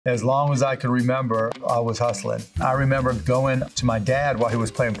As long as I could remember, I was hustling. I remember going to my dad while he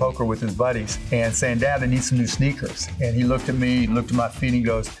was playing poker with his buddies and saying, "Dad, I need some new sneakers." And he looked at me, looked at my feet, and he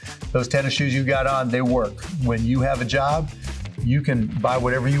goes, "Those tennis shoes you got on, they work. When you have a job, you can buy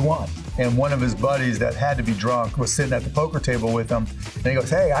whatever you want." And one of his buddies that had to be drunk was sitting at the poker table with him. And he goes,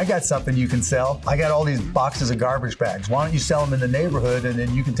 "Hey, I got something you can sell. I got all these boxes of garbage bags. Why don't you sell them in the neighborhood, and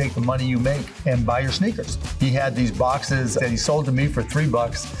then you can take the money you make and buy your sneakers?" He had these boxes that he sold to me for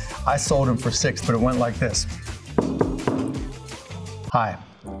 $3. I sold them for $6, but it went like this. "Hi,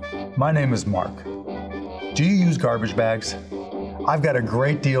 my name is Mark. Do you use garbage bags? I've got a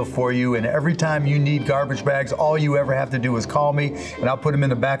great deal for you, and every time you need garbage bags, all you ever have to do is call me, and I'll put them in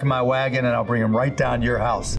the back of my wagon, and I'll bring them right down to your house.